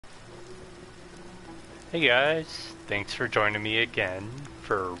Hey guys, thanks for joining me again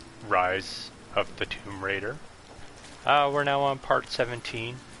for Rise of the Tomb Raider. We're now on part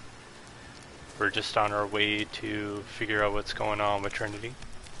 17. We're just on our way to figure out what's going on with Trinity.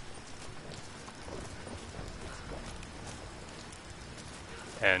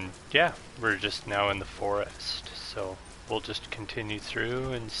 And yeah, we're just now in the forest, so we'll just continue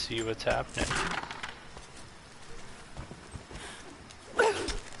through and see what's happening.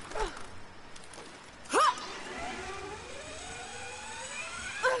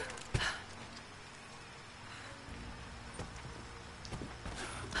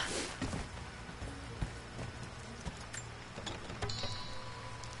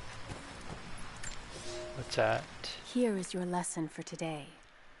 What's that? Here is your lesson for today.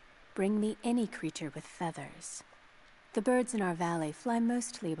 Bring me any creature with feathers. The birds in our valley fly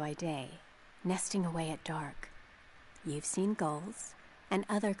mostly by day, nesting away at dark. You've seen gulls and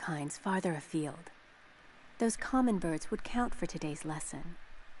other kinds farther afield. Those common birds would count for today's lesson,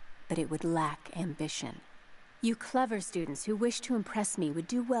 but it would lack ambition. You clever students who wish to impress me would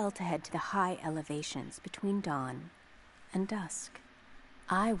do well to head to the high elevations between dawn and dusk.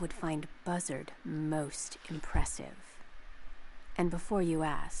 I would find Buzzard most impressive. And before you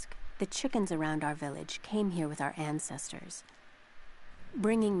ask, the chickens around our village came here with our ancestors.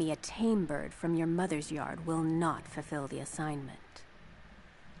 Bringing me a tame bird from your mother's yard will not fulfill the assignment.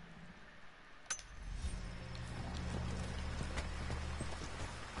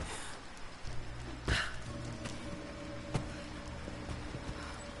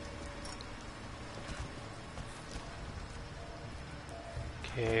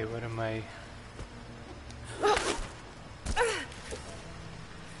 Okay, what am I...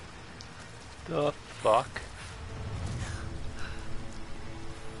 The fuck?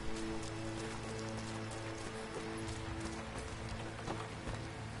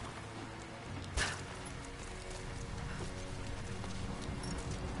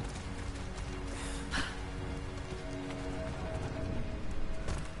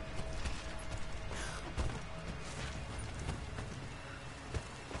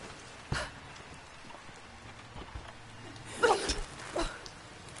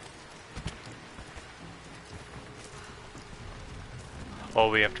 Oh,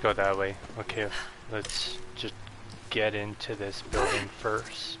 we have to go that way. Okay, let's just get into this building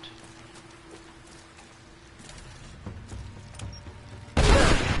first.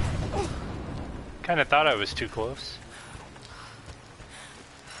 Kinda thought I was too close.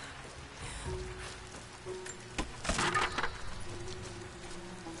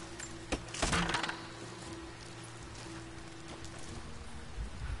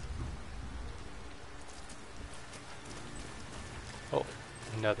 Oh,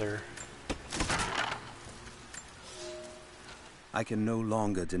 another. I can no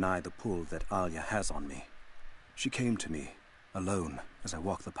longer deny the pull that Alia has on me. She came to me, alone, as I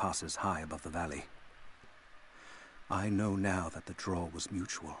walked the passes high above the valley. I know now that the draw was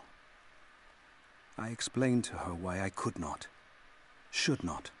mutual. I explained to her why I could not, should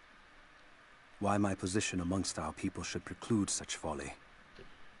not. Why my position amongst our people should preclude such folly.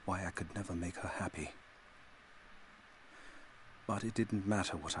 Why I could never make her happy. But it didn't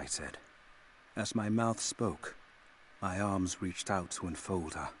matter what I said. As my mouth spoke, my arms reached out to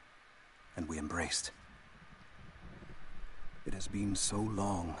enfold her, and we embraced. It has been so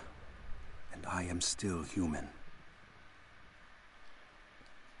long, and I am still human.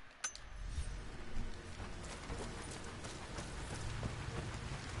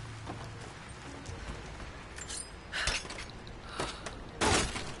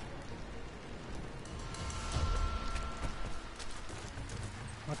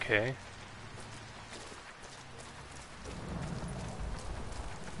 Okay.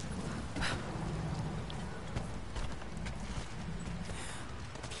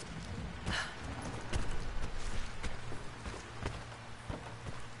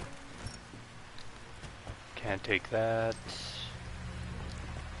 Can't take that.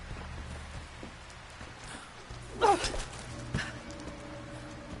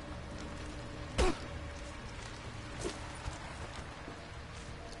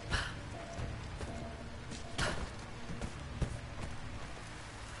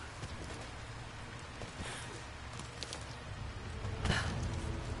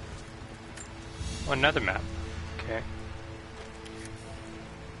 Oh, another map. Okay.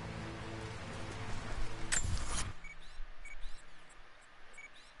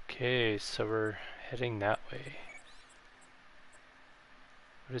 Okay, so we're heading that way.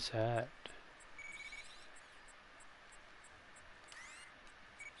 What is that?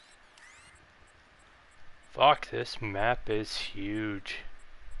 Fuck, this map is huge.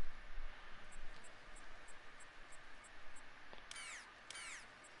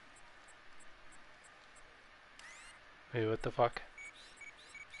 Wait, what the fuck?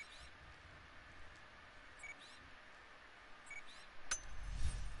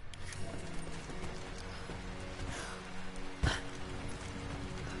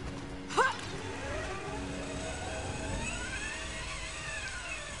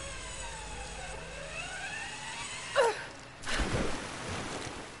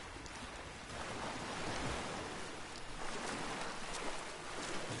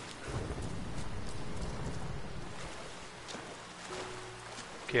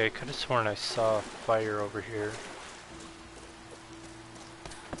 Okay, I could have sworn I saw a fire over here.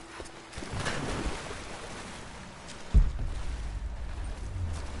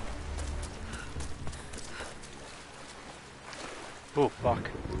 Oh, fuck.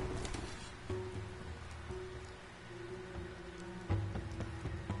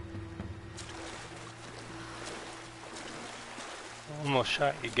 Almost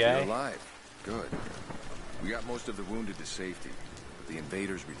shot you, guy. You're alive. Good. We got most of the wounded to safety, but the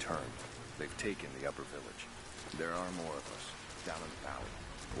invaders returned. They've taken the upper village. There are more of us down in the valley,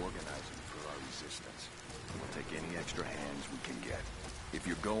 organizing for our resistance. We'll take any extra hands we can get. If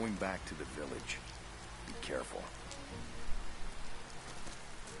you're going back to the village, be careful.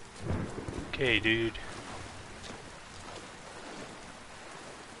 Okay, dude.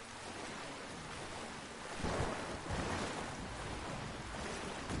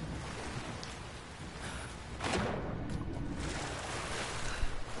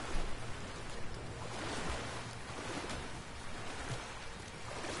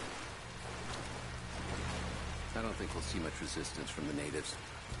 I don't think we'll see much resistance from the natives.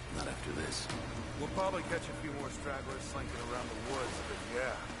 Not after this. We'll probably catch a few more stragglers slinking around the woods, but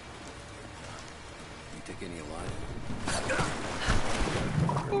yeah. You take any alive?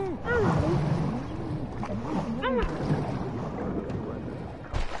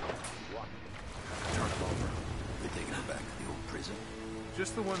 Turn them over. They're taking her back to the old prison.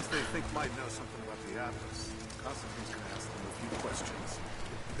 Just the ones they think might know something about the Atlas. Constantine's gonna ask them a few questions.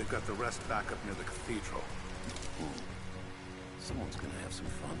 They've got the rest back up near the cathedral. Someone's gonna have some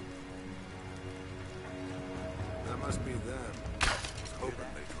fun. That must be them. I was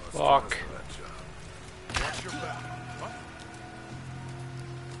hoping they'd draw Fuck. straws for that job. Watch your back. What?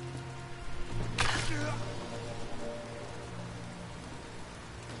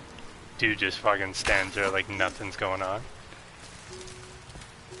 Dude just fucking stands there like nothing's going on.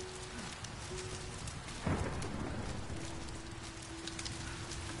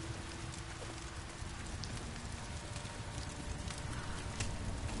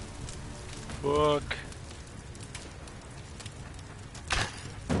 Fuck.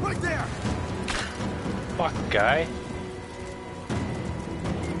 Right there! Fuck, guy.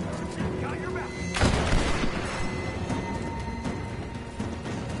 Got your back.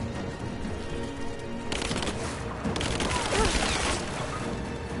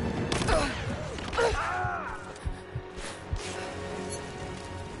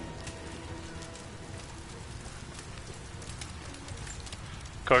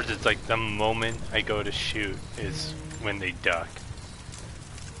 Of course, it's like the moment I go to shoot is when they duck.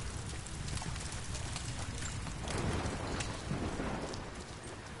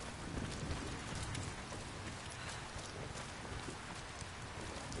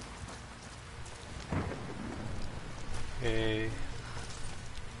 Okay.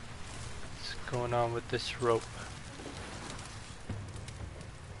 What's going on with this rope?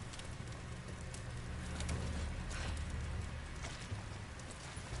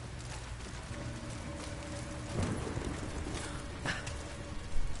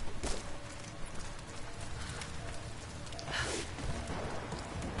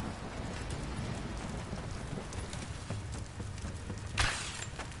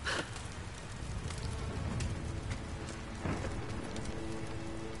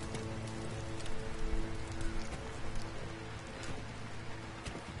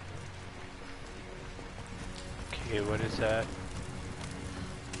 Okay, what is that?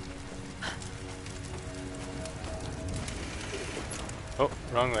 Oh,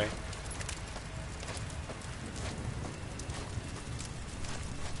 wrong way.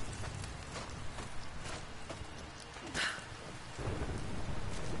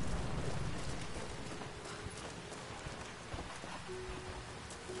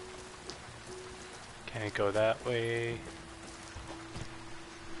 Can't go that way.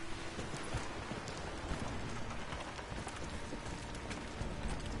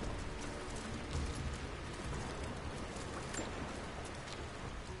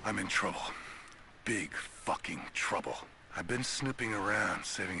 I'm in trouble. Big fucking trouble. I've been snooping around,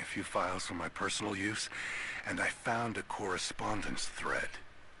 saving a few files for my personal use, and I found a correspondence thread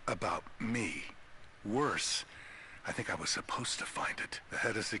about me. Worse, I think I was supposed to find it. The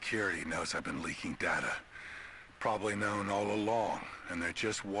head of security knows I've been leaking data. Probably known all along, and they're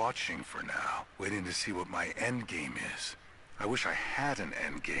just watching for now, waiting to see what my end game is. I wish I had an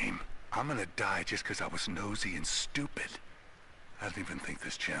end game. I'm gonna die just because I was nosy and stupid. I don't even think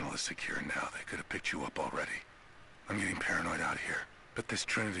this channel is secure now. They could have picked you up already. I'm getting paranoid out here. But this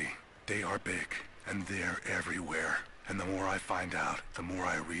Trinity, they are big, and they're everywhere. And the more I find out, the more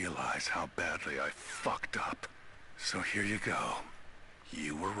I realize how badly I fucked up. So here you go.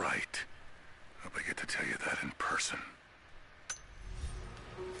 You were right. Hope I get to tell you that in person.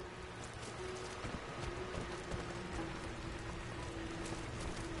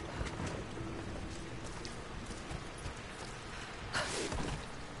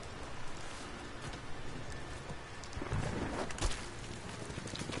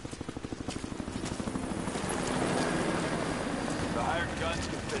 The hired guns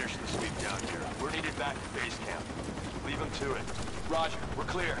can finish the sweep down here. We're needed back to base camp. Leave them to it. Roger, we're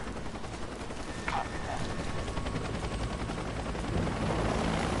clear. Copy that.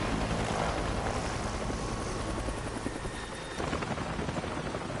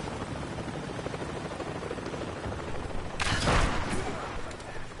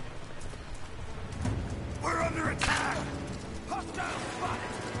 We're under attack! Hostile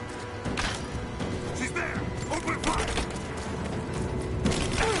spotted! She's there! Open fire!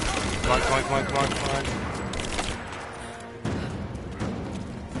 Come on, come on, come on, come on, come on.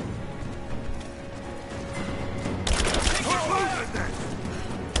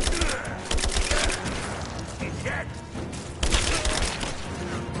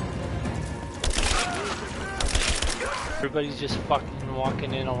 Everybody's just fucking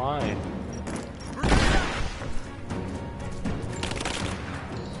walking in a line.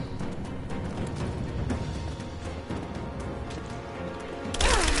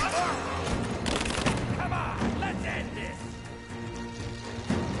 Come on, let's end this!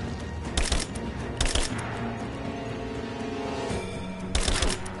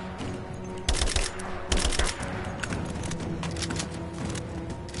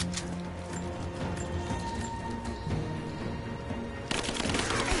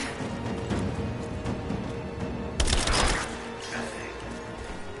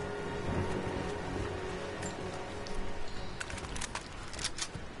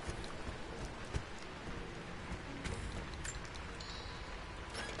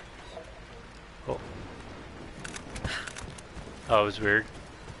 Oh. Oh, it was weird.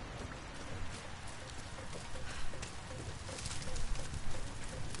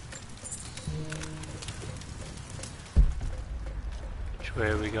 Which way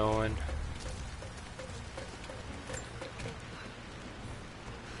are we going?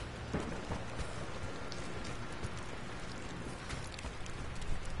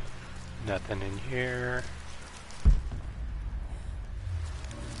 Nothing in here.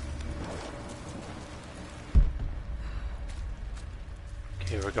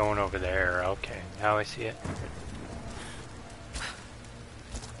 Okay, we're going over there. Okay, now I see it.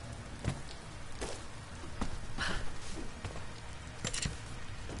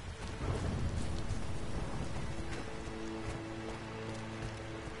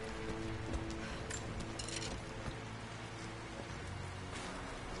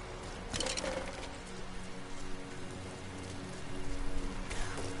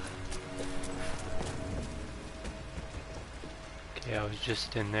 Okay, I was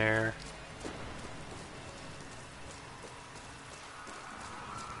just in there.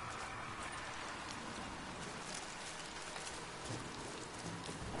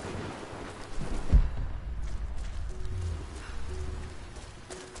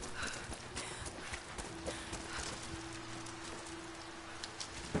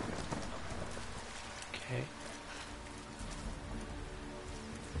 Okay.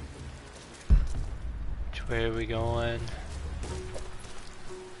 Which way are we going?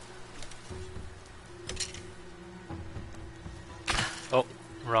 Oh,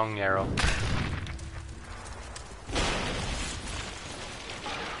 wrong arrow.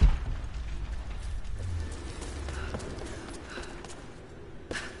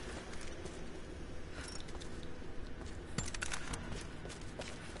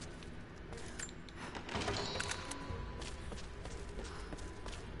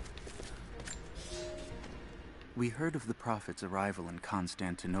 We heard of the Prophet's arrival in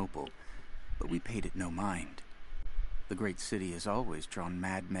Constantinople, but we paid it no mind. The great city has always drawn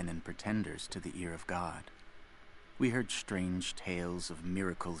madmen and pretenders to the ear of God. We heard strange tales of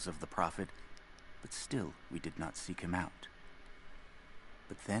miracles of the Prophet, but still we did not seek him out.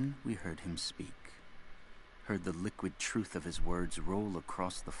 But then we heard him speak, heard the liquid truth of his words roll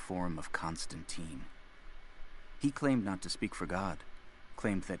across the forum of Constantine. He claimed not to speak for God,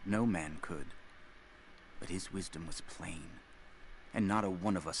 claimed that no man could. But his wisdom was plain, and not a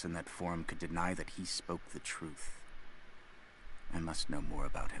one of us in that forum could deny that he spoke the truth. I must know more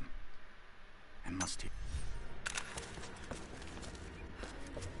about him. I must hear.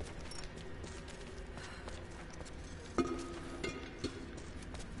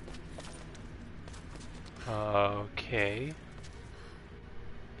 Okay.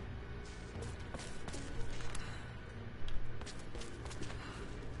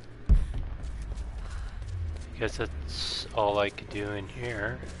 Guess that's all I could do in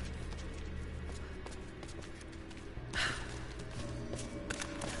here.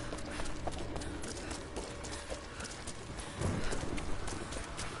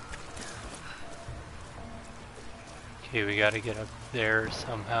 Okay, we gotta get up there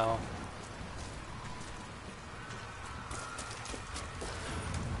somehow.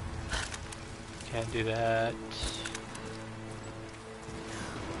 Can't do that.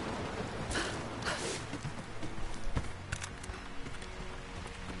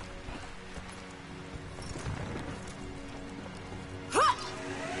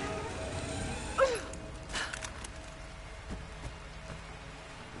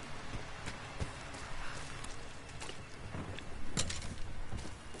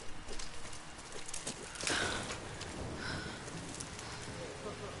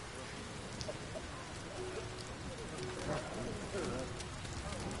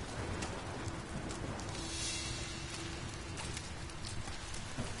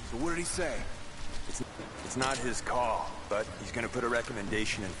 So what did he say? It's not his call, but he's gonna put a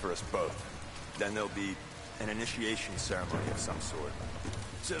recommendation in for us both. Then there'll be an initiation ceremony of some sort.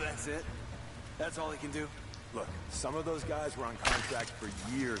 So that's it? That's all he can do? Look, some of those guys were on contract for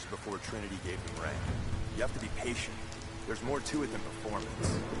years before Trinity gave them rank. You have to be patient. There's more to it than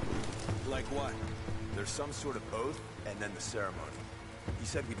performance. Like what? There's some sort of oath, and then the ceremony. He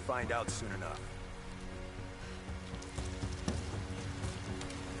said we'd find out soon enough.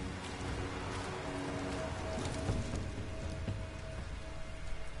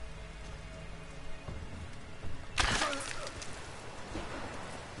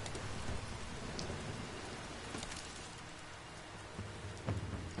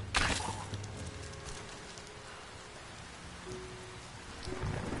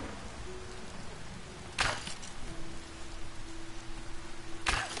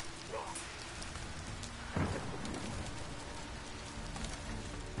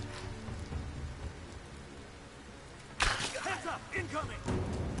 Incoming!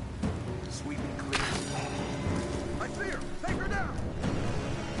 Sweep and clear. I see her! Take her down!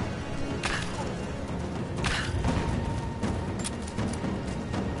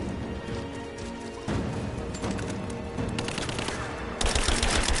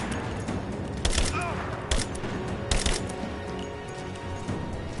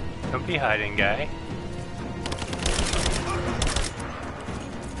 Don't be hiding, guy.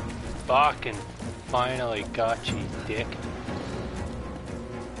 Fucking finally got you, dick.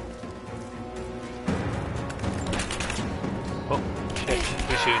 Oh, shit.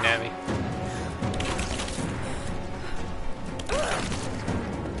 Who's shooting at me?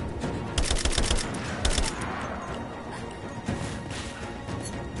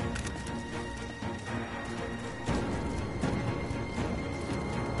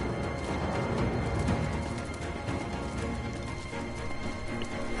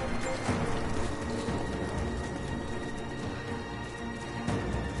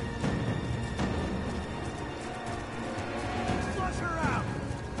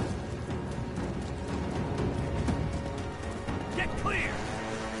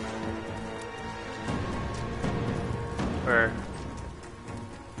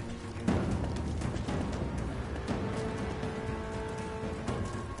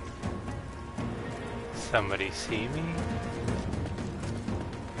 Somebody see me?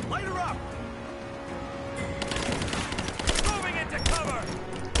 Light her up! Moving into cover!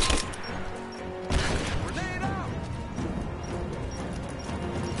 Grenade out!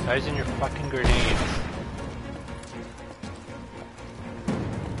 Guys in your fucking grenades.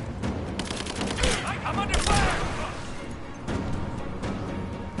 I'm under fire!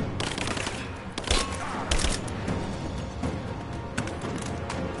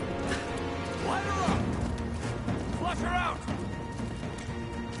 Light her up! Flush her out!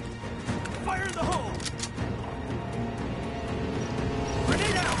 Fire in the hole!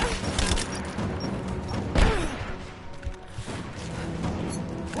 Grenade out!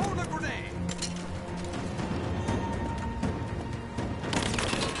 Throw the grenade!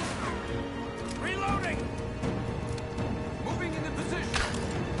 Reloading!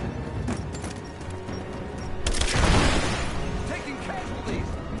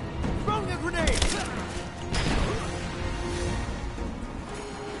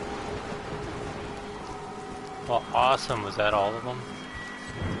 Well, awesome. Was that all of them?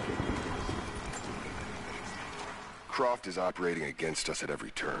 Croft is operating against us at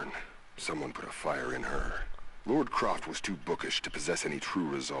every turn. Someone put a fire in her. Lord Croft was too bookish to possess any true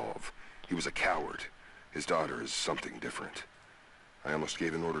resolve. He was a coward. His daughter is something different. I almost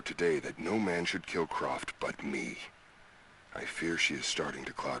gave an order today that no man should kill Croft but me. I fear she is starting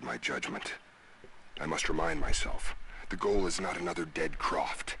to cloud my judgment. I must remind myself, the goal is not another dead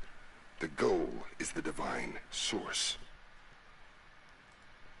Croft. The goal is the divine source.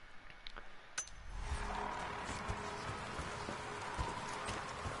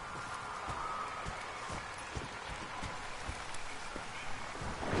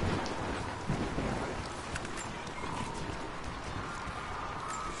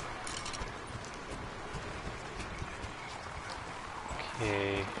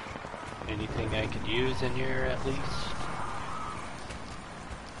 Okay, anything I could use in here at least?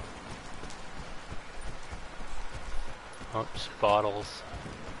 Oops, bottles.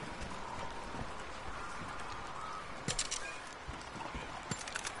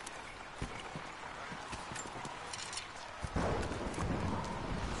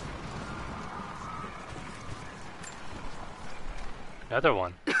 Another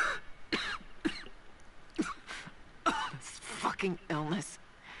one. Fucking illness.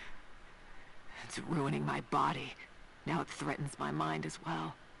 It's ruining my body. Now it threatens my mind as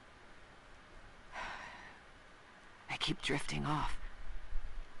well. I keep drifting off.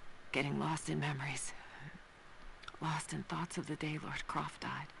 Getting lost in memories. Lost in thoughts of the day Lord Croft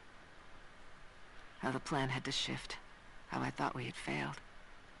died. How the plan had to shift. How I thought we had failed.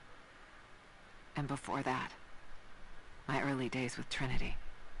 And before that, my early days with Trinity.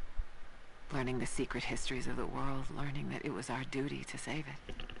 Learning the secret histories of the world, learning that it was our duty to save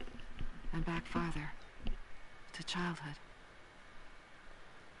it. And back farther, to childhood.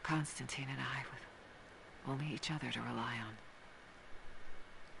 Constantine and I, with only each other to rely on.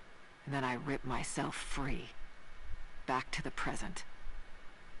 And then I ripped myself free, back to the present.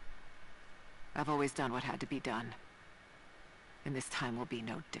 I've always done what had to be done, and this time will be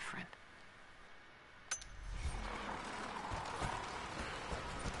no different.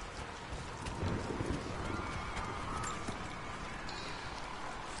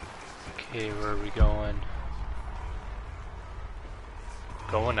 Okay, where are we going?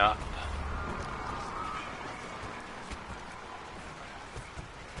 Going up.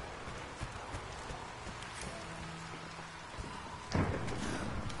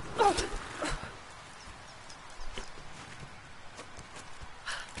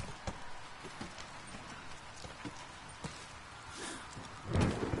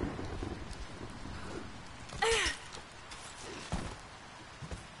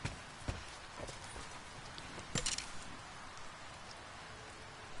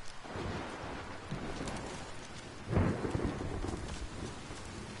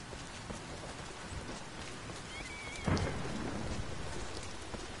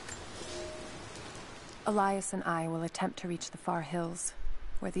 Elias and I will attempt to reach the far hills,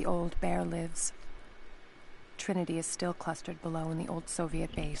 where the old bear lives. Trinity is still clustered below in the old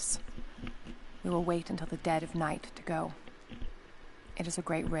Soviet base. We will wait until the dead of night to go. It is a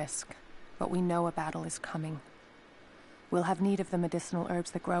great risk, but we know a battle is coming. We'll have need of the medicinal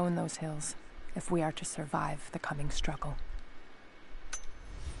herbs that grow in those hills, if we are to survive the coming struggle.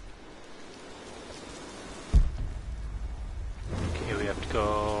 Okay, we have to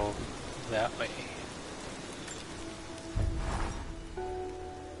go that way.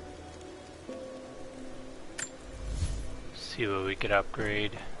 See what we could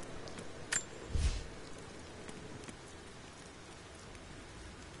upgrade.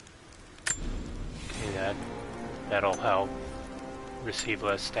 Okay, that'll help. Receive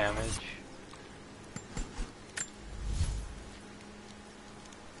less damage.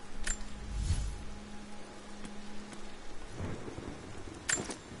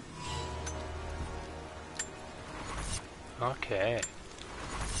 Okay.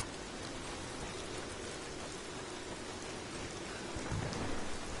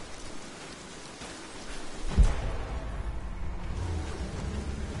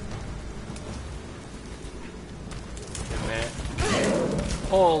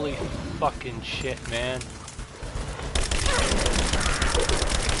 Holy fucking shit, man.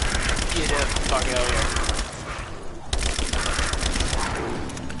 Get the fuck out of here.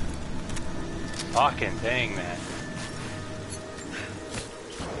 Fucking thing, man.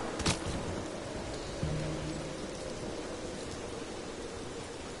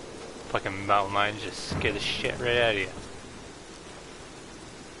 Fucking mountain lions just scare the shit right out of you.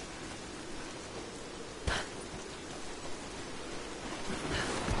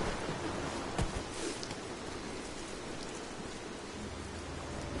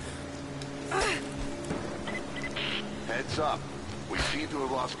 Heads up. We seem to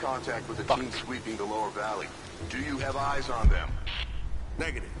have lost contact with the team sweeping the lower valley. Do you have eyes on them?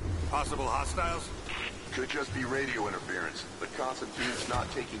 Negative. Possible hostiles? Could just be radio interference. The Constantine's not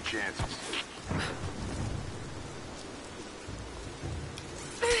taking chances.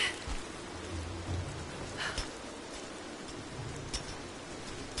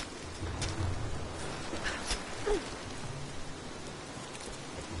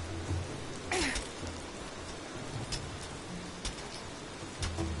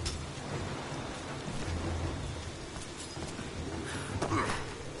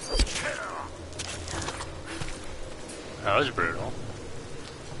 That was brutal.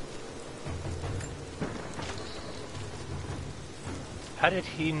 How did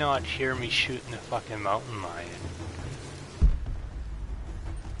he not hear me shooting the fucking mountain lion?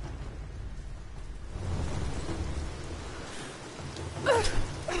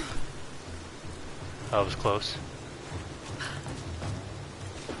 That was close.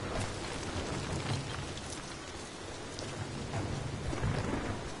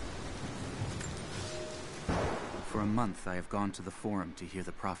 For a month I have gone to the Forum to hear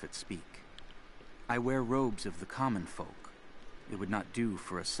the Prophet speak. I wear robes of the common folk. It would not do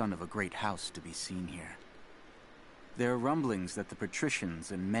for a son of a great house to be seen here. There are rumblings that the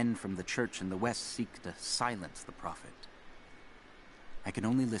patricians and men from the church in the west seek to silence the Prophet. I can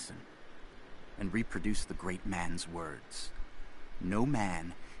only listen and reproduce the great man's words. No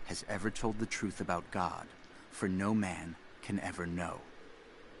man has ever told the truth about God, for no man can ever know.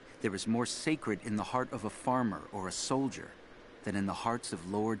 There is more sacred in the heart of a farmer or a soldier than in the hearts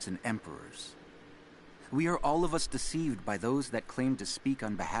of lords and emperors. We are all of us deceived by those that claim to speak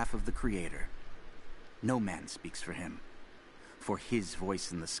on behalf of the Creator. No man speaks for him, for his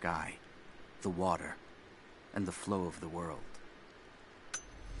voice in the sky, the water, and the flow of the world.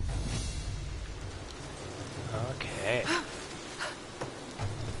 Okay.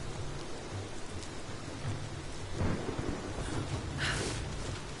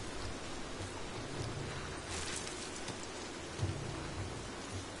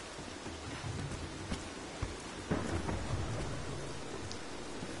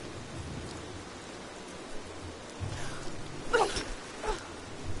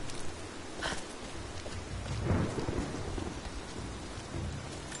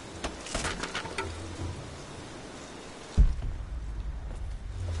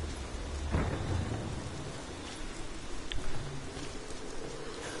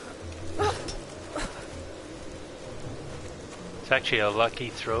 It's actually a lucky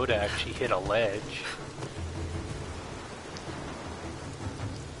throw to actually hit a ledge.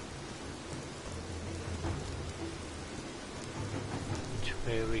 Which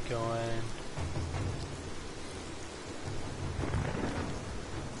way are we going?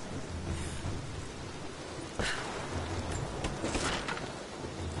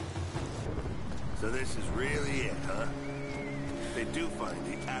 So this is really it, huh? If they do find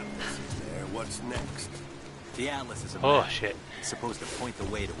the Atlas in there, what's next? The Atlas is a Oh, map. shit. It's supposed to point the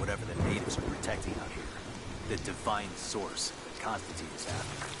way to whatever the natives are protecting out here. The divine source that Constantine is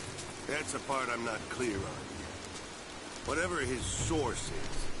after. That's the part I'm not clear on yet. Whatever his source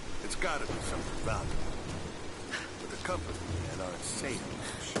is, it's gotta be something valuable. But the company men aren't saying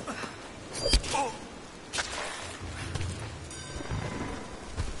much. Oh!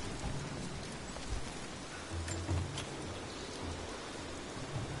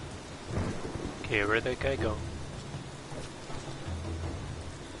 Okay, where'd that guy go?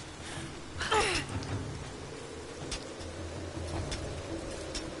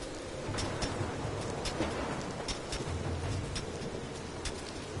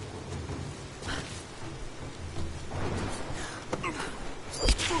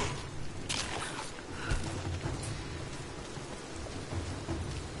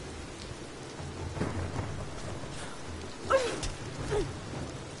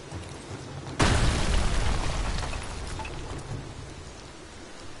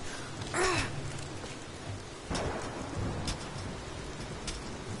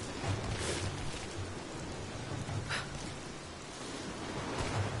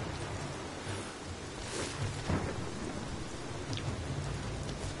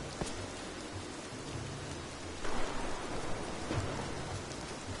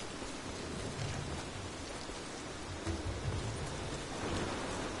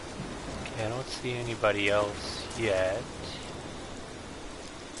 I don't see anybody else yet.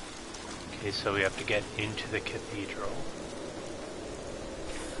 Okay, so we have to get into the cathedral.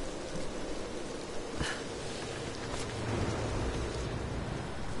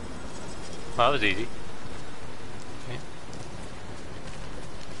 Well, that was easy. Okay.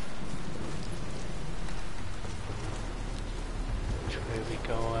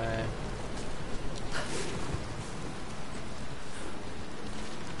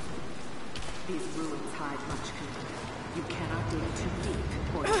 These ruins hide much commander. You cannot dig too deep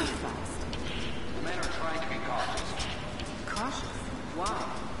or too fast. The men are trying to be cautious. Cautious? Why?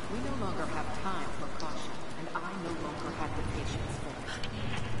 We no longer have time for caution, and I no longer have the patience for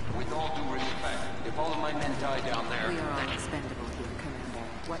it. With all due respect, if all of my men die down there... We are all expendable here, Commander.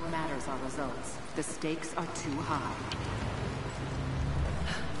 What matters are results. The stakes are too high.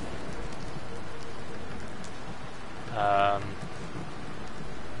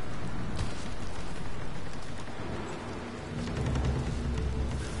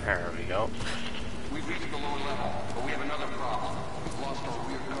 There we go. We've reached the lower level, but we have another problem. We've lost our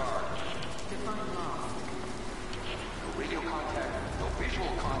rear guard. Define lost. No radio contact, no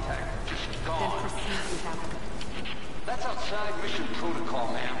visual contact, just Then gone. proceed without them. That's outside mission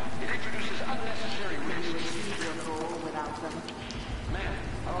protocol, ma'am. It introduces unnecessary Can you risks. achieve your goal without them? Ma'am,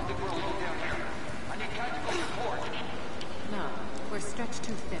 I don't think we're alone down here. I need tactical support. No. We're stretched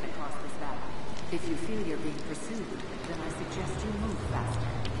too thin across this valley. If you feel you're being pursued, then I suggest you move faster.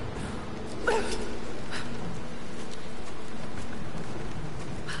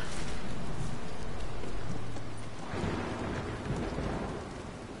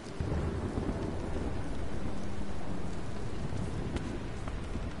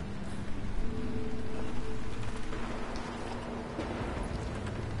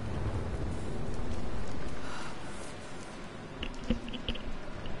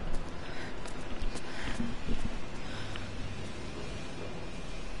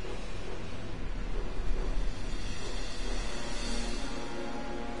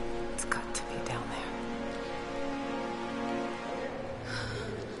 It's got to be down there.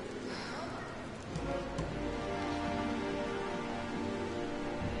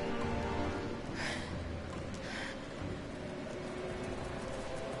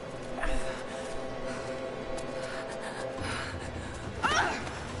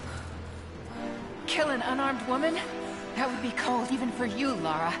 Kill an unarmed woman? That would be cold even for you,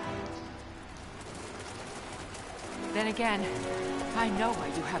 Lara. Then again, I know why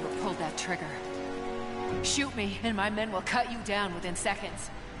you haven't pulled that trigger. Shoot me, and my men will cut you down within seconds.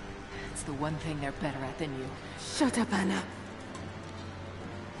 It's the one thing they're better at than you. Shut up, Anna.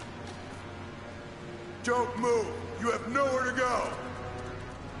 Don't move! You have nowhere to go!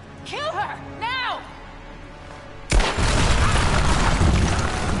 Kill her! Now!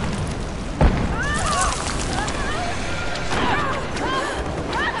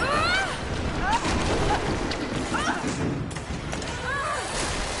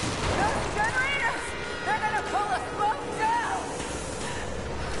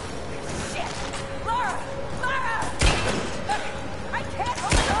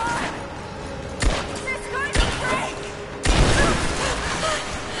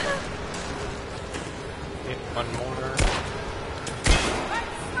 One more.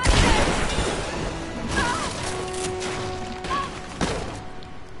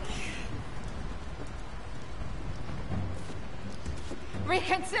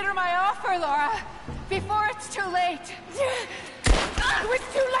 Reconsider my offer, Laura, before it's too late. It was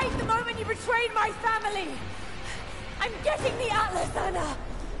too late the moment you betrayed my family! I'm getting the Atlas, Anna!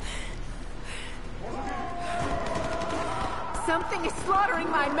 Something is slaughtering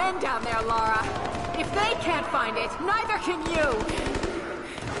my men down there, Lara. If they can't find it, neither can you.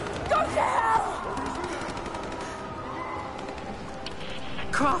 Go to hell!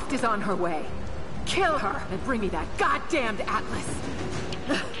 Croft is on her way. Kill her and bring me that goddamned Atlas.